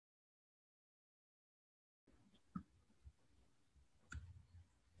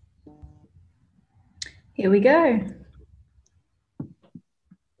Here we go.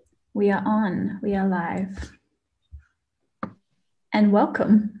 We are on, we are live. And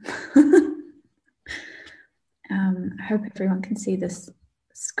welcome. I hope everyone can see this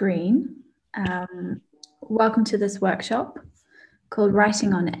screen. Welcome to this workshop called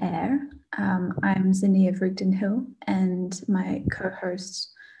Writing on Air. I'm Zeniya Vreugdenhil, and my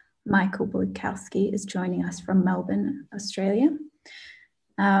co-host Michael Bojkowski is joining us from Melbourne, Australia.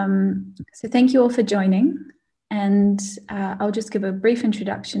 So thank you all for joining, and I'll just give a brief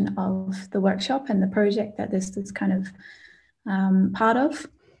introduction of the workshop and the project that this is kind of part of.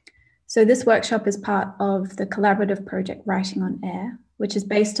 So this workshop is part of the collaborative project Writing on Air, which is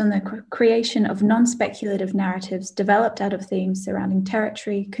based on the creation of non-speculative narratives developed out of themes surrounding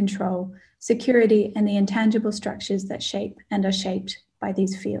territory, control, security, and the intangible structures that shape and are shaped by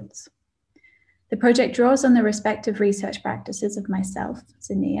these fields. The project draws on the respective research practices of myself,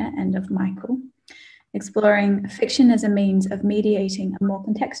 Zeniya, and of Michael, exploring fiction as a means of mediating a more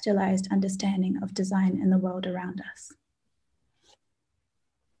contextualized understanding of design in the world around us.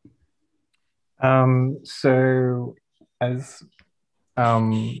 So as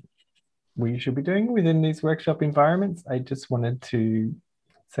we should be doing within these workshop environments, I just wanted to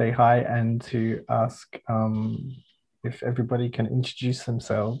say hi and to ask if everybody can introduce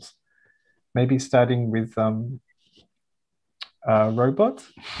themselves, maybe starting with Robot,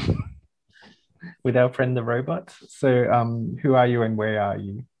 with our friend the Robot. So who are you and where are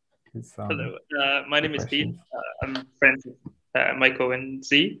you? Hello, my name is Pete. I'm friends with Michael and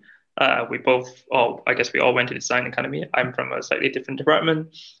Z. We all went to design academy. I'm from a slightly different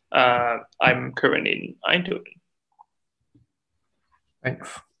department. I'm currently in Eindhoven.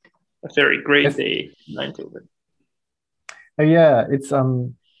 Thanks. A very great day in Eindhoven. Oh yeah, it's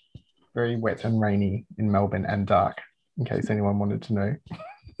very wet and rainy in Melbourne and dark, in case anyone wanted to know.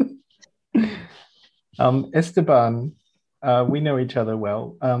 Esteban, we know each other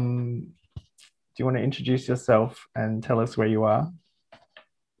well. Do you want to introduce yourself and tell us where you are?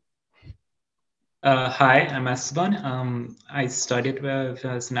 Hi, I'm Esteban. I studied with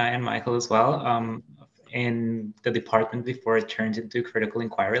Zeniya and Michael as well in the department before it turned into Critical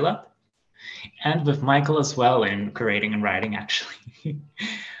Inquiry Lab. And with Michael as well in creating and writing, actually.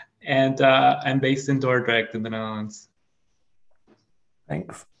 And I'm based in Dordrecht in the Netherlands.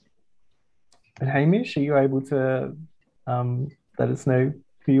 Thanks. And Hamish, are you able to let us know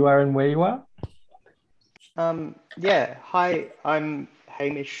who you are and where you are? Yeah, hi, I'm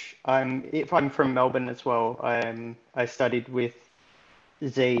Hamish. I'm from Melbourne as well. I studied with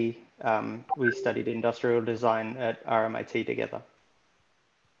Z. We studied industrial design at RMIT together.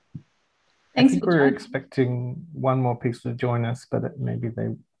 Thanks. I think we're expecting one more person to join us, but maybe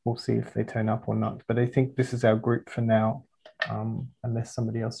we'll see if they turn up or not. But I think this is our group for now, unless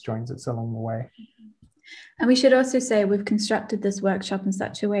somebody else joins us along the way. And we should also say we've constructed this workshop in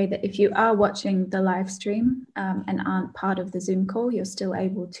such a way that if you are watching the live stream and aren't part of the Zoom call, you're still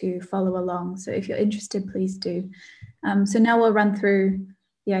able to follow along. So if you're interested, please do. So now we'll run through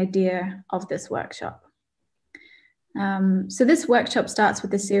the idea of this workshop. So this workshop starts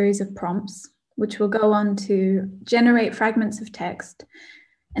with a series of prompts, which will go on to generate fragments of text.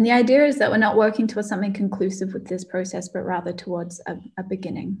 And the idea is that we're not working towards something conclusive with this process, but rather towards a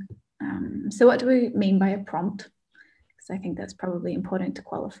beginning. So what do we mean by a prompt? Because I think that's probably important to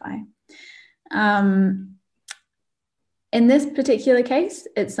qualify. In this particular case,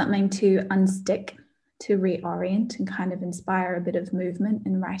 it's something to unstick, to reorient and kind of inspire a bit of movement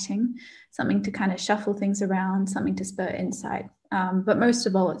in writing, something to kind of shuffle things around, something to spur insight. But most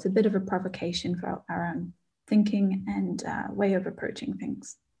of all, it's a bit of a provocation for our own thinking and way of approaching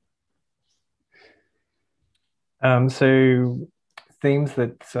things. So themes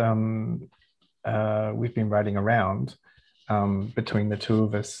that we've been writing around between the two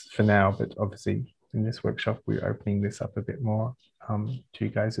of us for now, but obviously in this workshop, we're opening this up a bit more to you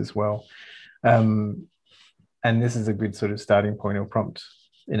guys as well. And this is a good sort of starting point or prompt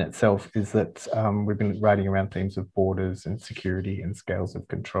in itself, is that we've been writing around themes of borders and security and scales of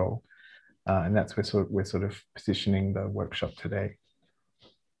control. And that's where we're sort of positioning the workshop today.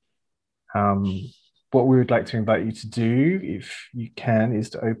 What we would like to invite you to do, if you can, is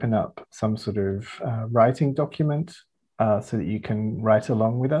to open up some sort of writing document so that you can write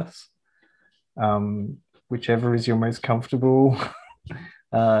along with us. Whichever is your most comfortable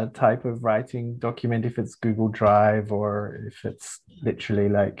type of writing document, if it's Google Drive or if it's literally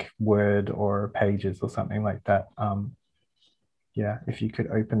like Word or Pages or something like that. Yeah, if you could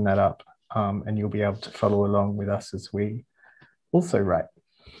open that up and you'll be able to follow along with us as we also write.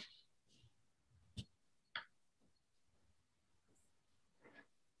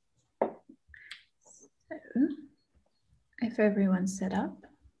 if everyone's set up.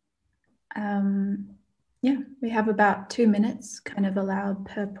 Yeah, we have about 2 minutes kind of allowed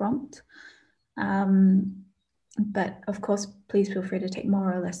per prompt. But of course, please feel free to take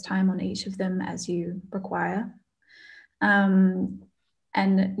more or less time on each of them as you require. And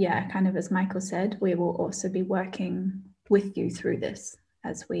yeah, kind of as Michael said, we will also be working with you through this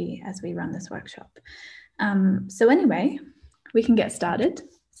as we run this workshop. So anyway, we can get started.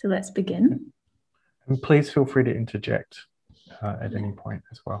 So let's begin. And please feel free to interject at any point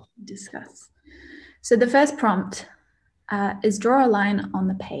as well. Discuss. So the first prompt is draw a line on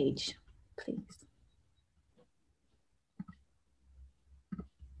the page, please.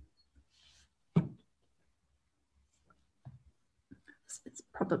 It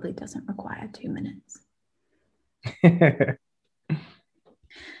probably doesn't require 2 minutes.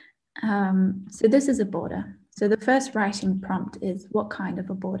 So this is a border. So the first writing prompt is, what kind of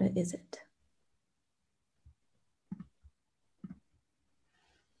a border is it?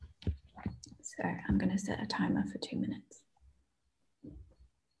 So I'm going to set a timer for 2 minutes.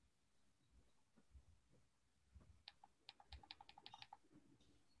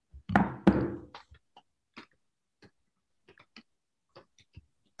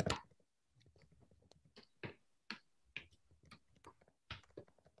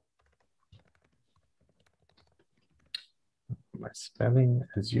 My spelling,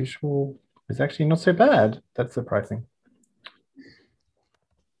 as usual, is actually not so bad. That's surprising.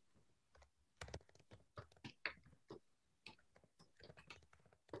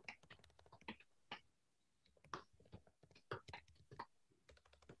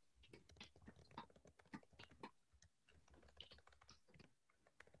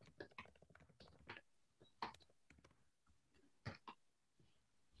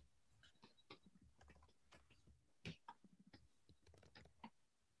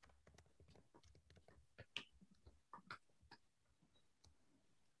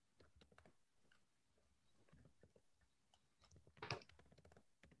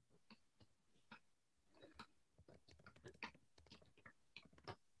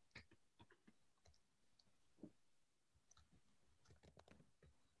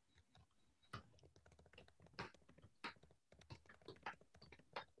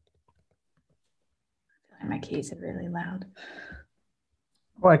 My keys are really loud.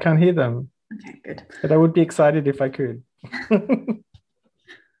 Oh, I can't hear them. Okay, good. But I would be excited if I could.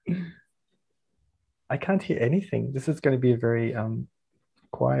 I can't hear anything. This is going to be a very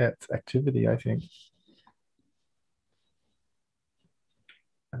quiet activity, I think.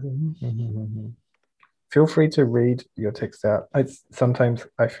 Feel free to read your text out. Sometimes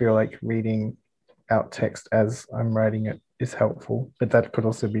I feel like reading out text as I'm writing it is helpful, but that could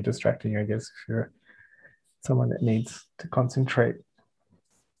also be distracting, I guess, if you're someone that needs to concentrate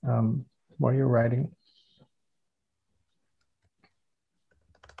while you're writing.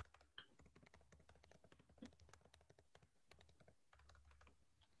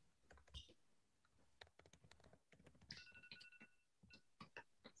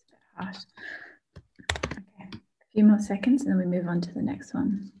 Okay, a few more seconds and then we move on to the next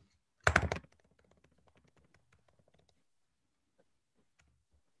one.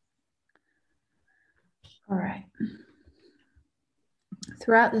 All right.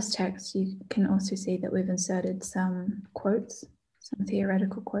 Throughout this text, you can also see that we've inserted some quotes, some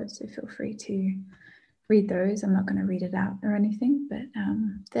theoretical quotes, so feel free to read those. I'm not going to read it out or anything, but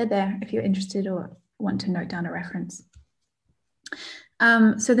they're there if you're interested or want to note down a reference.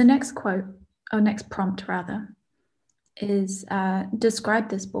 So the next quote, or next prompt rather, is describe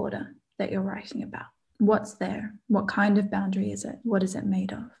this border that you're writing about. What's there? What kind of boundary is it? What is it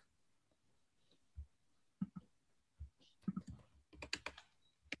made of?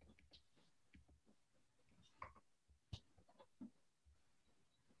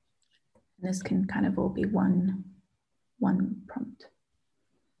 And this can kind of all be one prompt.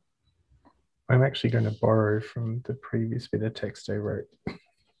 I'm actually going to borrow from the previous bit of text I wrote.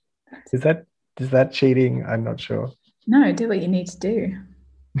 Is that cheating? I'm not sure. No, do what you need to do.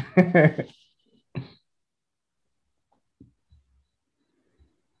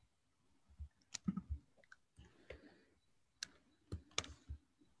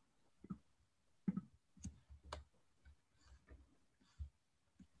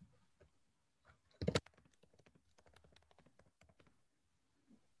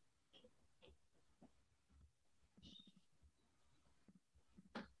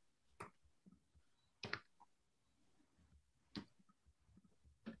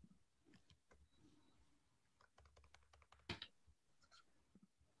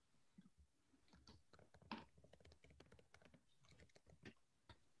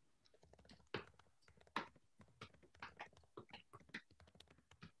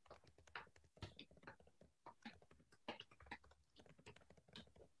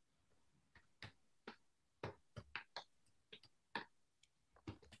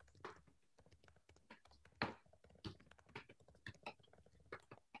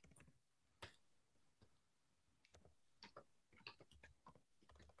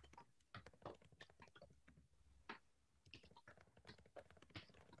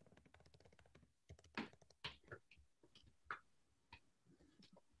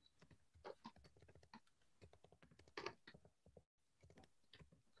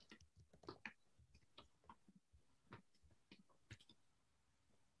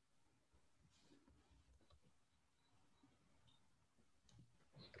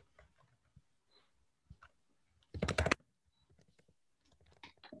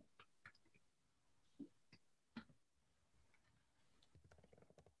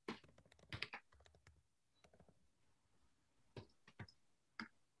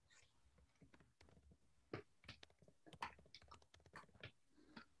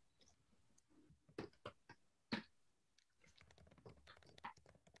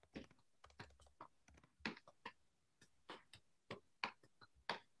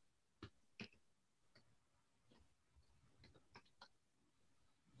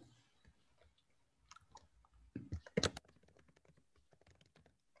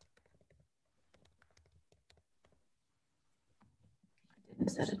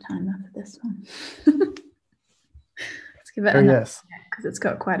 set a timer for this one. Let's give it Oh, yes. because it's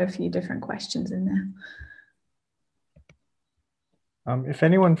got quite a few different questions in there. If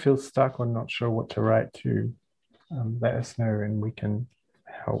anyone feels stuck or not sure what to write to, let us know and we can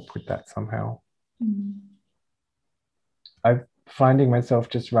help with that somehow. I'm finding myself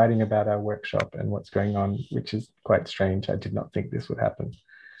just writing about our workshop and what's going on, which is quite strange. I did not think this would happen.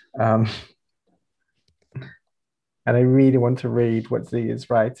 And I really want to read what Z is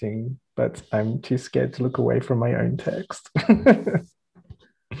writing, but I'm too scared to look away from my own text.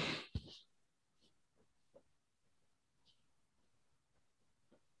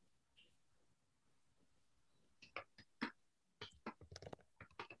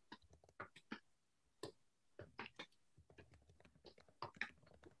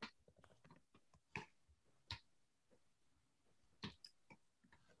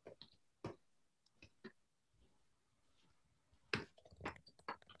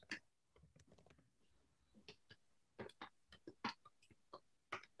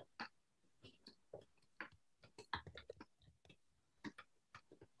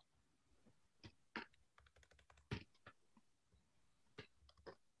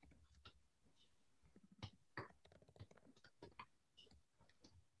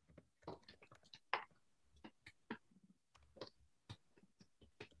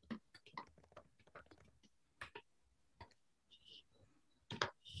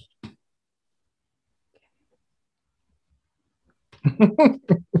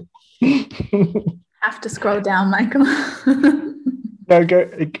 Have to scroll down, Michael. No, go.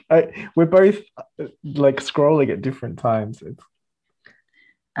 We're both like scrolling at different times. It's,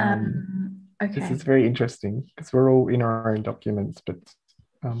 okay. This is very interesting because we're all in our own documents, but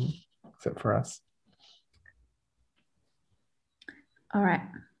except for us. All right.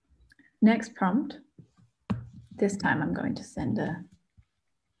 Next prompt. This time I'm going to set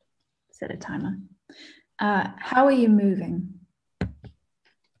a timer. How are you moving?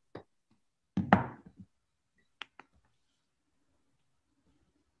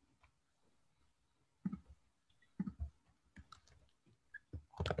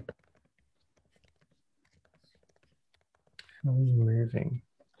 How are you moving?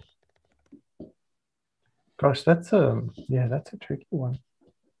 Gosh, that's a tricky one.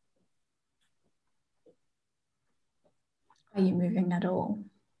 Are you moving at all?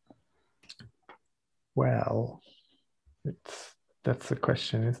 Well, that's the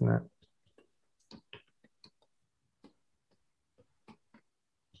question, isn't it?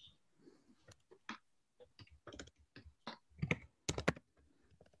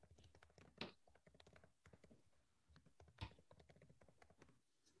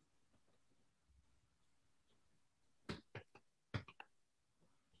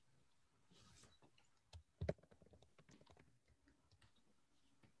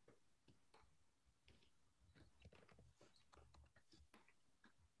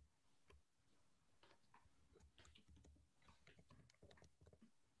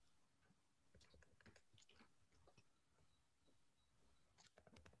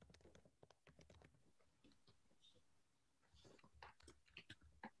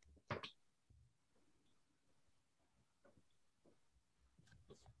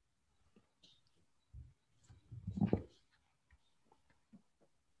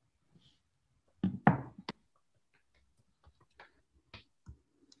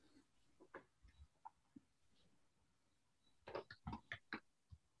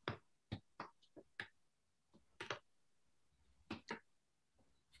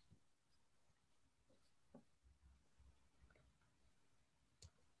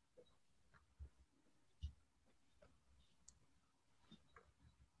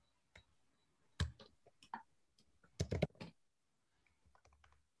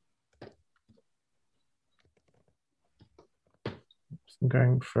 I'm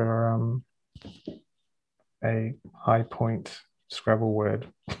going for a high point Scrabble word.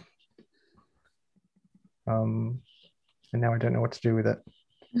 And now I don't know what to do with it.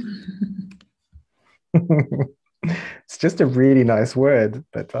 It's just a really nice word,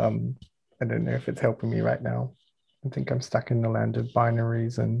 but I don't know if it's helping me right now. I think I'm stuck in the land of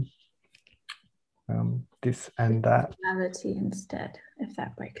binaries and this and that. Duality instead, if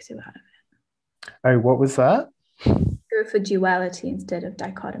that breaks you out of it. Oh, what was that? Go for duality instead of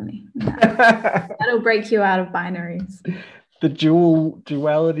dichotomy. That'll break you out of binaries. The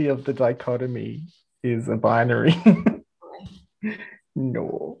duality of the dichotomy is a binary.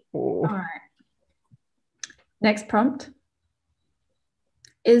 No. All right. Next prompt.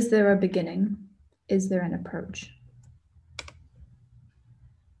 Is there a beginning? Is there an approach?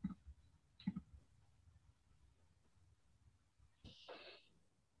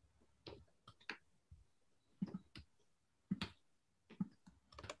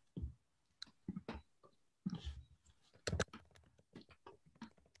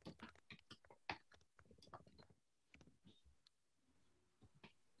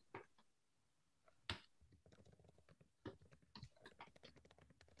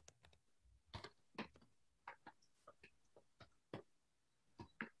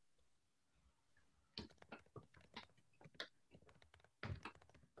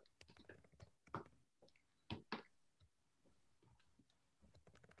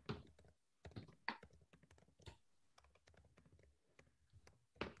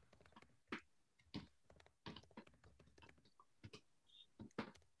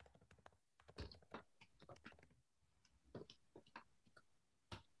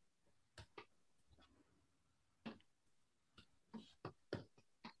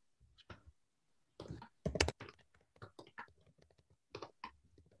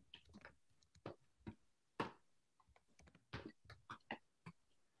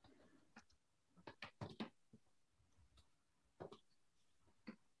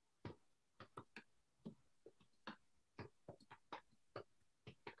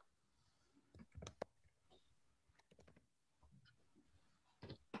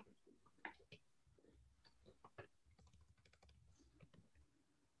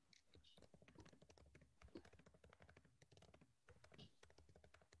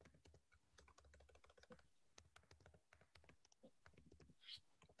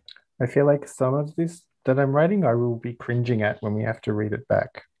 I feel like some of this that I'm writing, I will be cringing at when we have to read it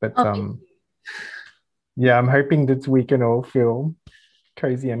back. But yeah, I'm hoping that we can all feel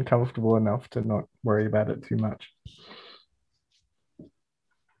cozy and comfortable enough to not worry about it too much.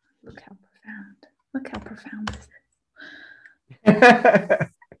 Look how profound. Look how profound this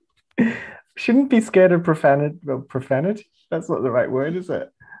is. Shouldn't be scared of profanity. Well, profanity? That's not the right word, is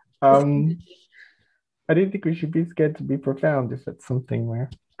it? I don't think we should be scared to be profound if it's something we're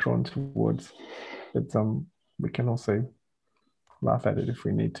drawn towards. But we can also laugh at it if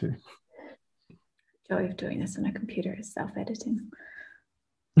we need to. Joy of doing this on a computer is self-editing.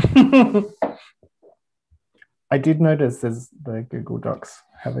 I did notice as the Google Docs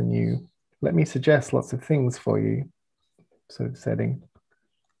have a new let me suggest lots of things for you sort of setting,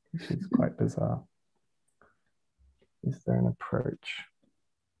 which is quite bizarre. Is there an approach?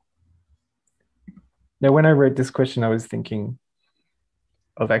 Now, when I wrote this question, I was thinking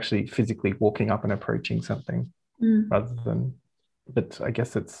of actually physically walking up and approaching something rather than, but I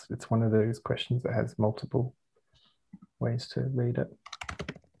guess it's one of those questions that has multiple ways to read it.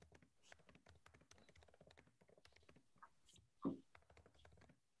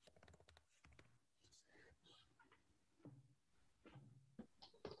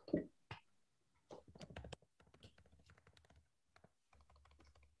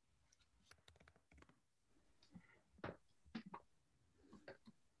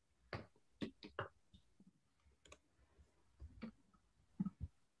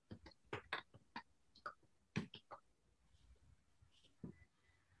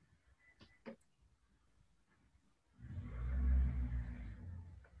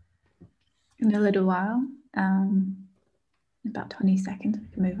 In a little while, about 20 seconds, we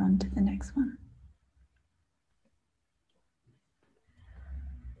can move on to the next one.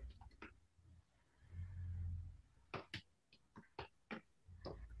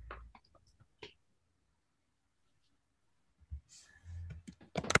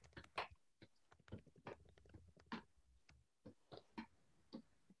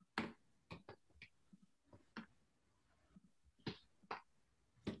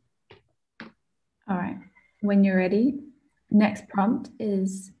 All right, when you're ready, next prompt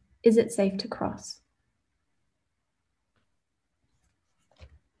is it safe to cross?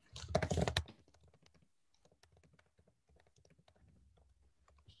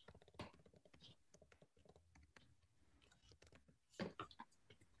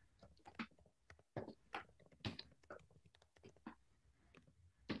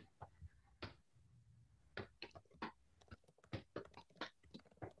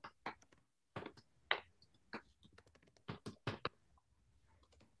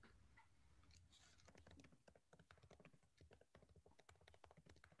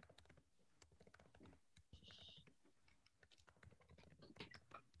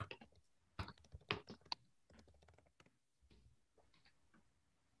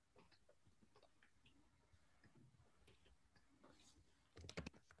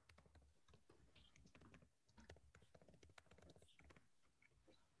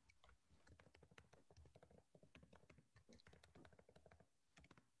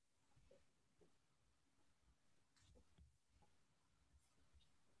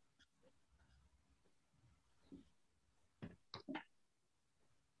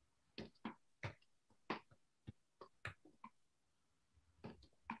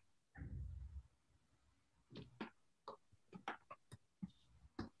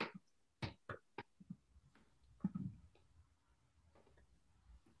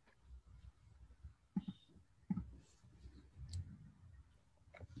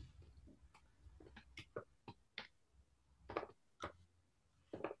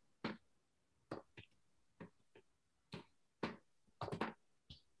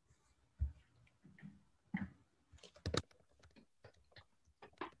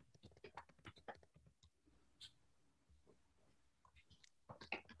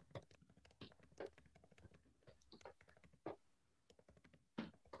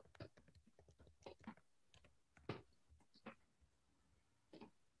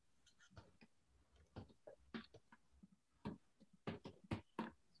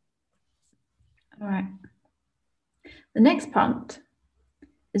 All right. The next prompt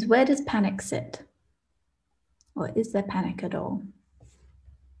is, where does panic sit? Or is there panic at all?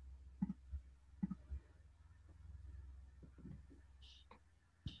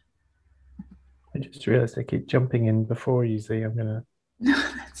 I just realized I keep jumping in before you, Z. I'm going to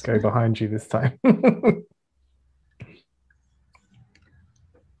go behind you this time.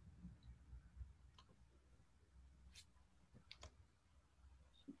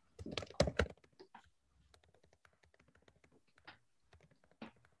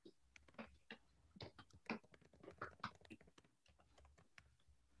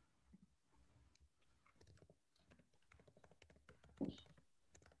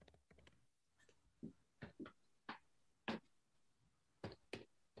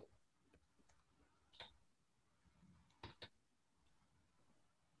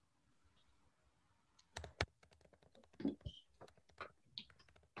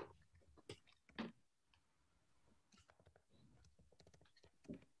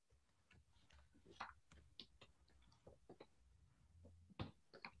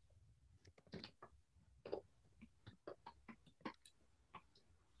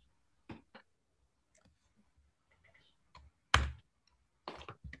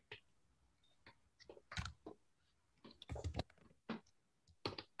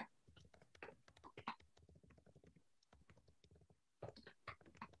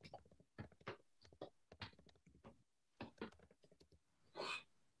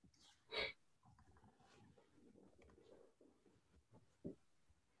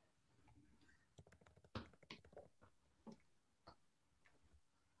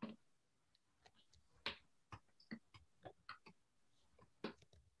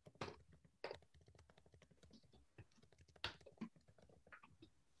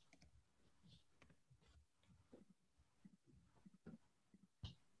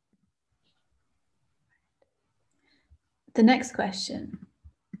 The next question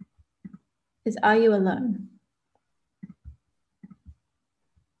is, are you alone?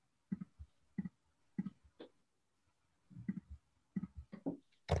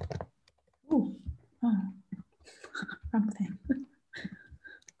 Ooh. Oh, wrong thing.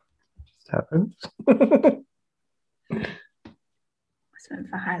 Just happened. It's meant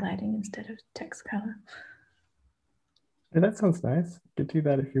for highlighting instead of text color. Yeah, that sounds nice. You could do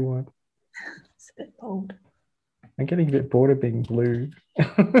that if you want. It's a bit bold. I'm getting a bit bored of being blue.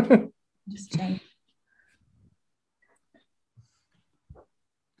 Just change.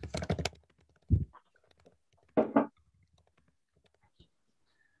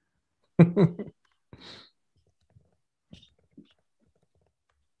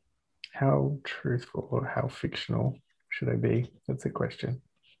 How truthful or how fictional should I be? That's a question.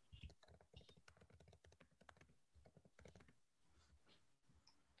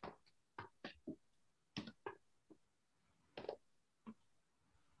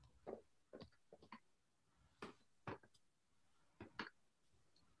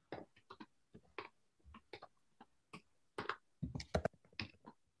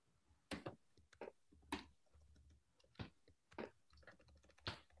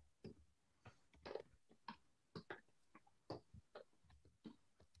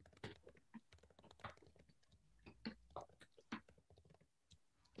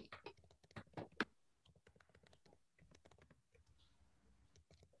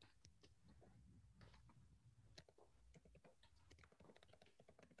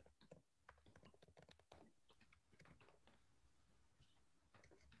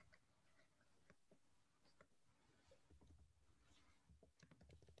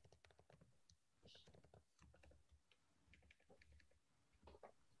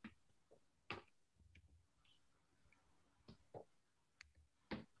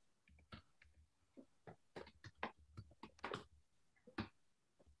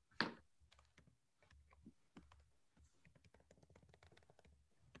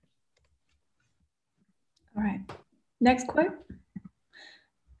 All right. Next quote.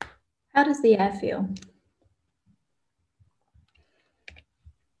 How does the air feel?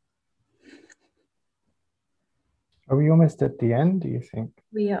 Are we almost at the end, do you think?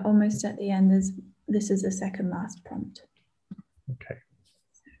 We are almost at the end. This is the second last prompt. Okay.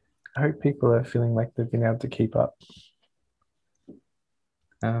 I hope people are feeling like they've been able to keep up.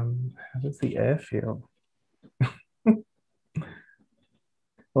 How does the air feel?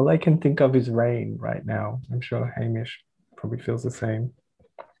 All I can think of is rain right now. I'm sure Hamish probably feels the same.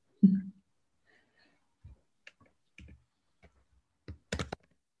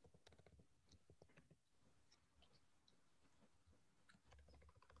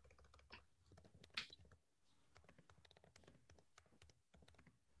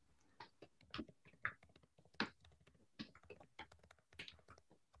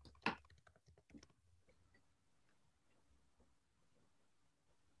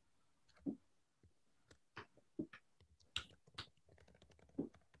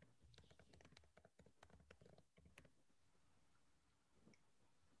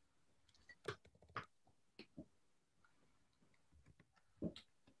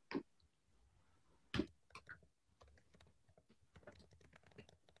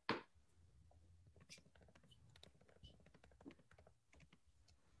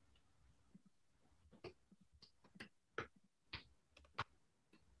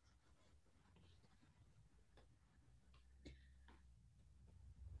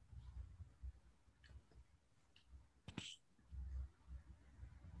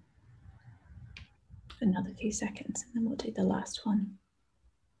 Another few seconds and then we'll do the last one.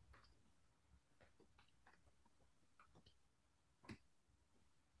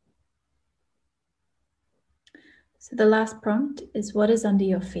 So the last prompt is, what is under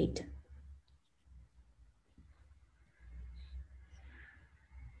your feet?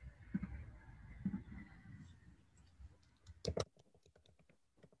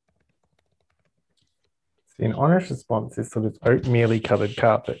 See, an honest response is sort of oatmeal-y covered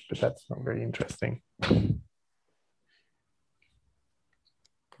carpet, but that's not very interesting.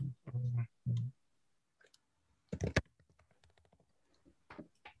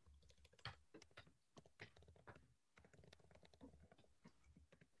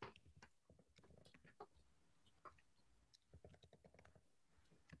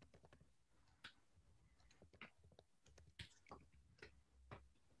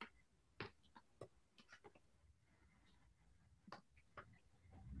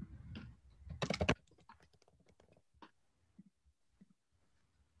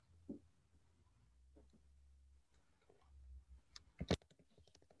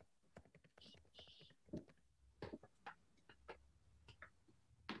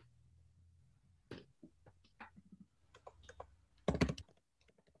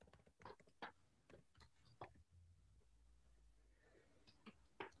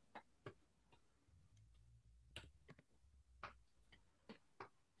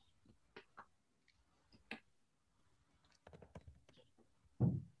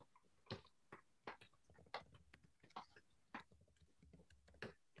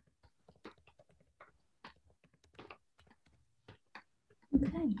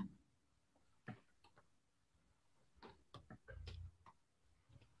 Okay.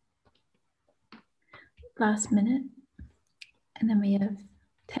 Last minute, and then we have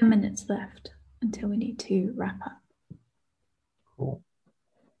 10 minutes left until we need to wrap up. Cool.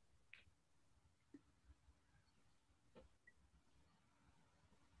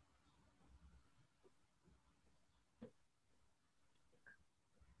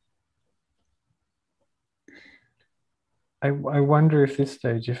 I wonder if this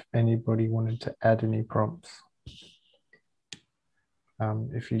stage, if anybody wanted to add any prompts.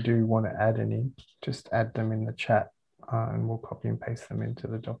 If you do want to add any, just add them in the chat and we'll copy and paste them into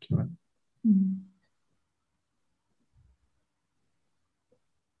the document. Mm.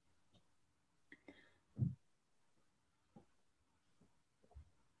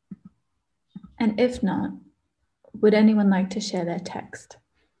 And if not, would anyone like to share their text?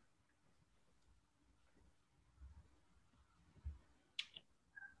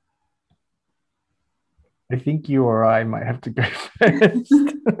 I think you or I might have to go first.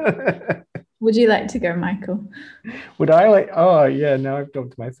 Would you like to go, Michael? Would I like? Oh, yeah, now I've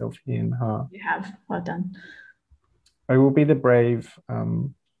dubbed myself in, huh? You have. Well done. I will be the brave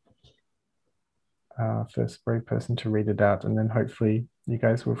first brave person to read it out, and then hopefully you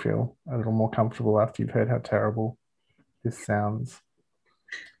guys will feel a little more comfortable after you've heard how terrible this sounds.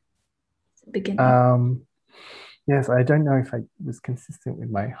 Beginning. Yes, I don't know if I was consistent with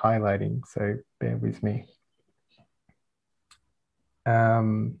my highlighting, so bear with me.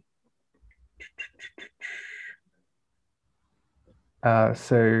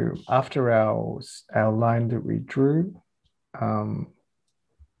 So after our line that we drew,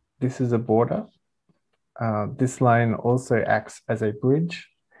 this is a border. This line also acts as a bridge.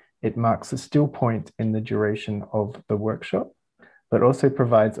 It marks a still point in the duration of the workshop, but also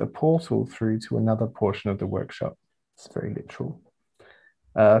provides a portal through to another portion of the workshop. It's very literal.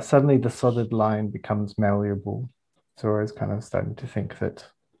 Suddenly the solid line becomes malleable. So I was kind of starting to think that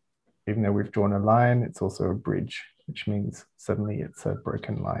even though we've drawn a line, it's also a bridge, which means suddenly it's a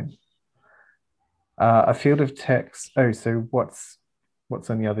broken line. A field of text. Oh, so what's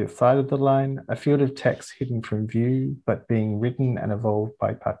on the other side of the line? A field of text hidden from view, but being written and evolved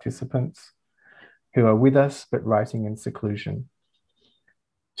by participants who are with us, but writing in seclusion.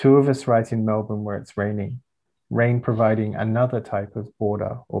 Two of us write in Melbourne where it's raining, rain providing another type of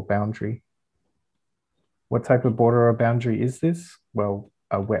border or boundary. What type of border or boundary is this? Well,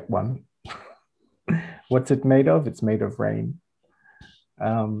 a wet one. What's it made of? It's made of rain.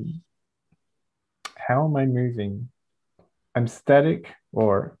 How am I moving? I'm static,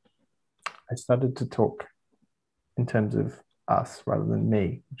 or I started to talk in terms of us rather than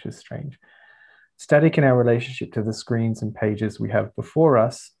me, which is strange. Static in our relationship to the screens and pages we have before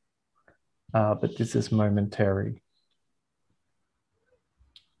us, but this is momentary.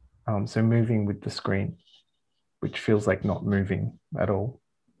 So moving with the screen, which feels like not moving at all.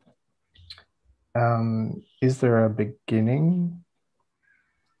 Is there a beginning?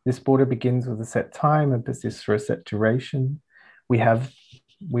 This border begins with a set time and persists for a set duration. We have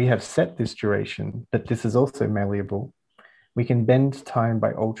set this duration, but this is also malleable. We can bend time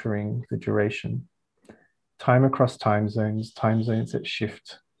by altering the duration. Time across time zones that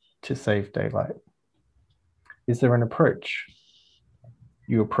shift to save daylight. Is there an approach?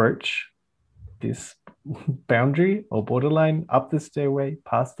 You approach this boundary or borderline up the stairway,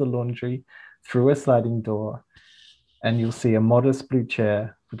 past the laundry, through a sliding door, and you'll see a modest blue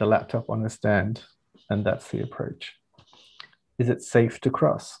chair with a laptop on a stand, and that's the approach. Is it safe to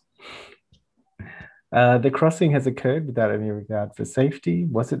cross? The crossing has occurred without any regard for safety.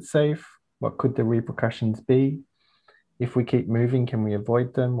 Was it safe? What could the repercussions be? If we keep moving, can we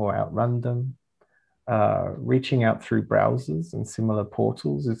avoid them or outrun them? Reaching out through browsers and similar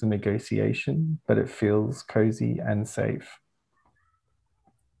portals is a negotiation, but it feels cozy and safe.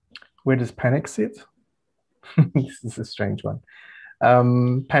 Where does panic sit? This is a strange one.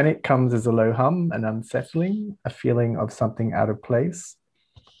 Panic comes as a low hum and unsettling, a feeling of something out of place,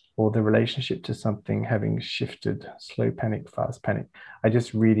 or the relationship to something having shifted. Slow panic, fast panic. I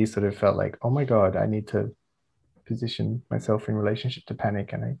just really sort of felt like, oh my God, I need to position myself in relationship to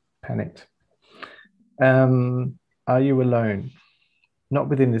panic, and I panicked. Are you alone? Not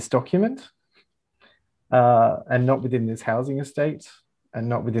within this document, and not within this housing estate, and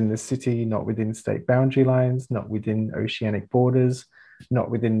not within the city, not within state boundary lines, not within oceanic borders,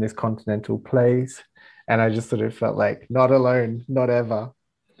 not within this continental place. And I just sort of felt like, not alone, not ever.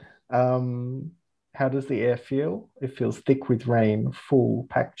 How does the air feel? It feels thick with rain, full,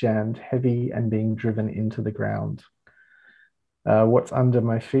 packed, jammed, heavy, and being driven into the ground. What's under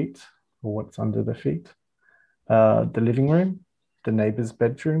my feet, or what's under the feet? The living room, the neighbor's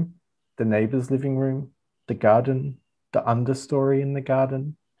bedroom, the neighbor's living room, the garden, the understory in the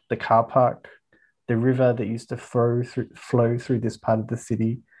garden, the car park, the river that used to flow through this part of the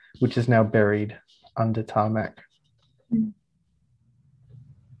city, which is now buried under tarmac. Mm.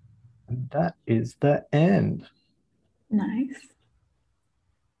 And that is the end. Nice.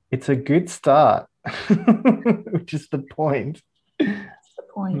 It's a good start, which is the point. That's the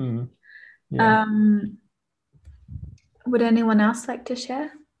point. Yeah. Would anyone else like to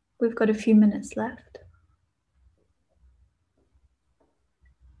share? We've got a few minutes left.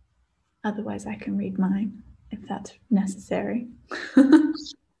 Otherwise, I can read mine if that's necessary.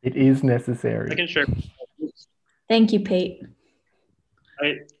 It is necessary. I can share. Thank you, Pete.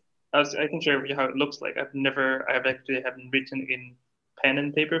 I can share with you how it looks like. I actually haven't written in pen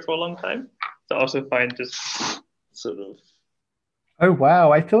and paper for a long time. So I also find this sort of. Oh,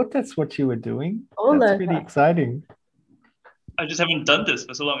 wow. I thought that's what you were doing. That's really exciting. I just haven't done this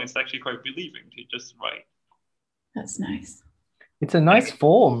for so long. It's actually quite relieving to just write. That's nice. It's a nice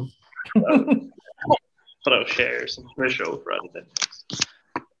form. But I'll share some visual rather than text.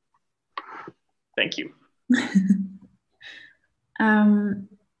 Thank you.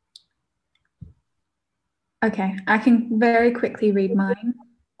 Okay, I can very quickly read mine,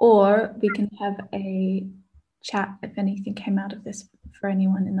 or we can have a chat if anything came out of this for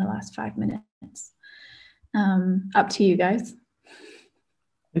anyone in the last 5 minutes. Up to you guys.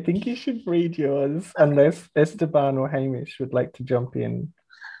 I think you should read yours, unless Esteban or Hamish would like to jump in.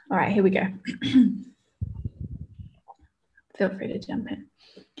 All right, here we go. Feel free to jump in.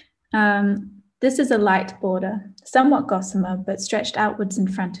 This is a light border, somewhat gossamer, but stretched outwards in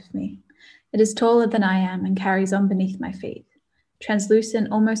front of me. It is taller than I am and carries on beneath my feet,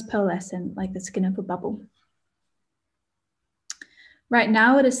 translucent, almost pearlescent, like the skin of a bubble. Right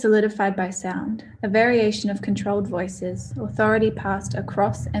now it is solidified by sound, a variation of controlled voices, authority passed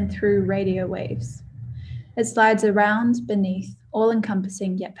across and through radio waves. It slides around, beneath,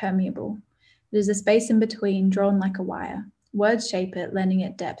 all-encompassing yet permeable. It is a space in between, drawn like a wire. Words shape it, lending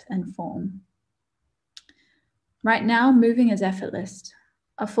it depth and form. Right now, moving is effortless,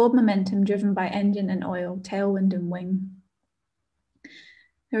 a forward momentum driven by engine and oil, tailwind and wing.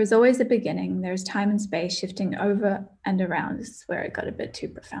 There is always a beginning. There is time and space shifting over and around. This is where it got a bit too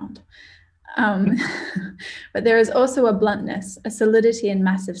profound. But there is also a bluntness, a solidity and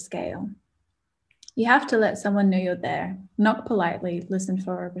massive scale. You have to let someone know you're there. Knock politely, listen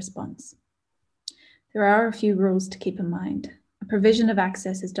for a response. There are a few rules to keep in mind. A provision of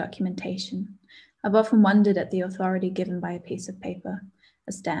access is documentation. I've often wondered at the authority given by a piece of paper,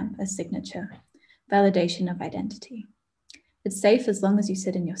 a stamp, a signature, validation of identity. It's safe as long as you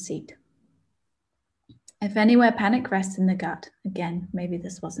sit in your seat. If anywhere panic rests in the gut, again, maybe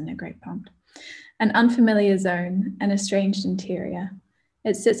this wasn't a great prompt, an unfamiliar zone, an estranged interior.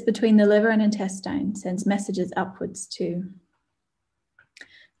 It sits between the liver and intestine, sends messages upwards too.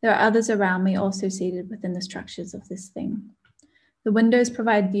 There are others around me also seated within the structures of this thing. The windows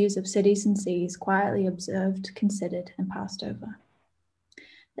provide views of cities and seas, quietly observed, considered, and passed over.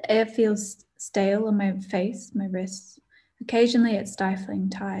 The air feels stale on my face, my wrists. Occasionally it's stifling,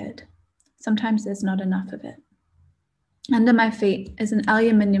 tired. Sometimes there's not enough of it. Under my feet is an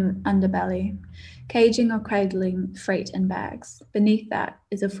aluminium underbelly, caging or cradling freight and bags. Beneath that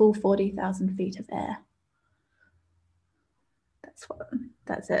is a full 40,000 feet of air.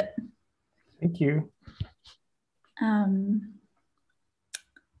 That's it. Thank you.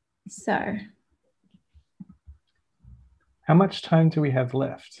 So. How much time do we have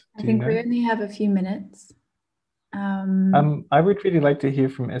left? I think we only have a few minutes. I would really like to hear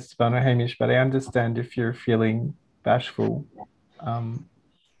from Esteban or Hamish, but I understand if you're feeling bashful.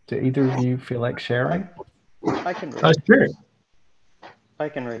 Do either of you feel like sharing? I can read. Sure. I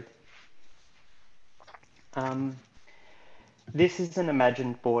can read. This is an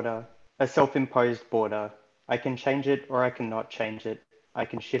imagined border, a self-imposed border. I can change it or I cannot change it. I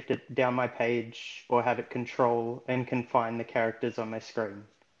can shift it down my page or have it control and confine the characters on my screen.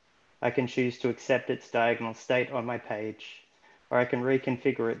 I can choose to accept its diagonal state on my page, or I can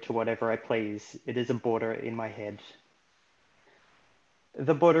reconfigure it to whatever I please. It is a border in my head.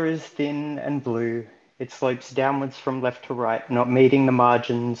 The border is thin and blue. It slopes downwards from left to right, not meeting the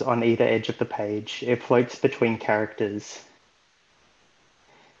margins on either edge of the page. It floats between characters.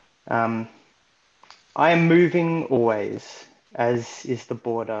 I am moving always, as is the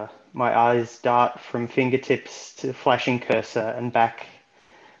border. My eyes dart from fingertips to flashing cursor and back.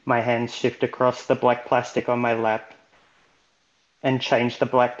 My hands shift across the black plastic on my lap and change the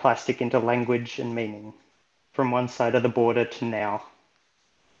black plastic into language and meaning, from one side of the border to now.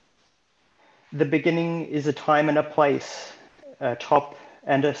 The beginning is a time and a place, a top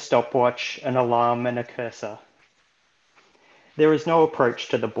and a stopwatch, an alarm and a cursor. There is no approach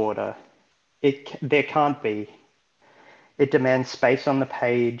to the border. There can't be. It demands space on the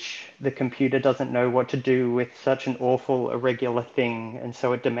page. The computer doesn't know what to do with such an awful, irregular thing, and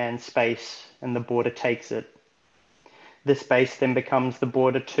so it demands space, and the border takes it. The space then becomes the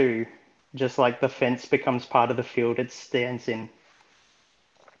border too, just like the fence becomes part of the field it stands in.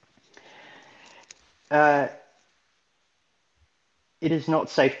 It is not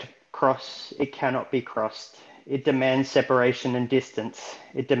safe to cross. It cannot be crossed. It demands separation and distance.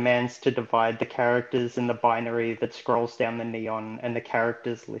 It demands to divide the characters in the binary that scrolls down the neon, and the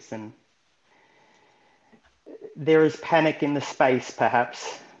characters listen. There is panic in the space,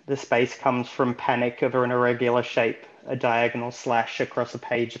 perhaps. The space comes from panic of an irregular shape, a diagonal slash across a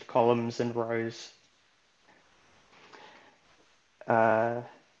page of columns and rows. Am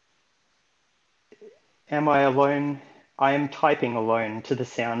I alone? I am typing alone to the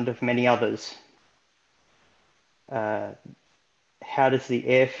sound of many others. How does the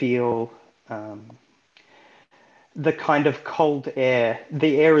air feel? The kind of cold air,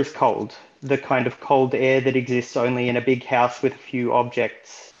 the air is cold, the kind of cold air that exists only in a big house with a few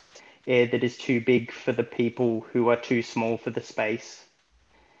objects, air that is too big for the people who are too small for the space.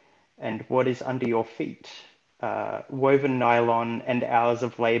 And what is under your feet? Woven nylon and hours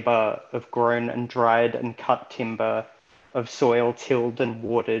of labor, of grown and dried and cut timber, of soil tilled and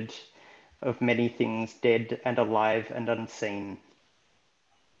watered, of many things dead and alive and unseen.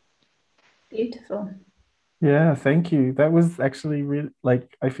 Beautiful. Yeah, thank you. That was actually really,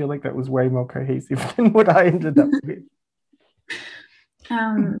 like, I feel like that was way more cohesive than what I ended up with.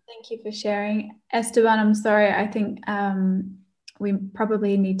 Thank you for sharing. Esteban, I'm sorry, I think we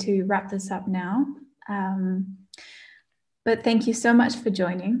probably need to wrap this up now. But thank you so much for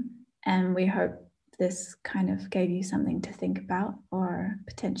joining, and we hope this kind of gave you something to think about or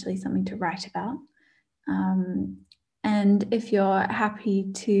potentially something to write about. And if you're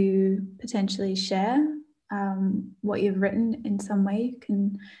happy to potentially share what you've written in some way, you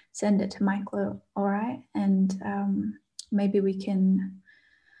can send it to Michael or I, and maybe we can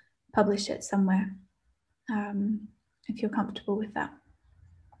publish it somewhere if you're comfortable with that.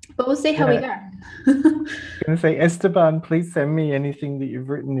 But we'll see how we go. I'm going to say, Esteban, please send me anything that you've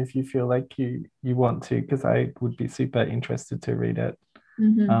written if you feel like you want to, because I would be super interested to read it.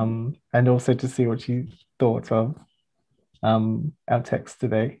 And also to see what you thought of our text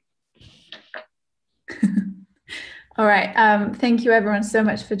today. All right. Thank you everyone so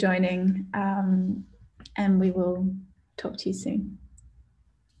much for joining. And we will talk to you soon.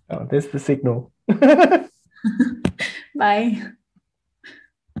 Oh, there's the signal. Bye.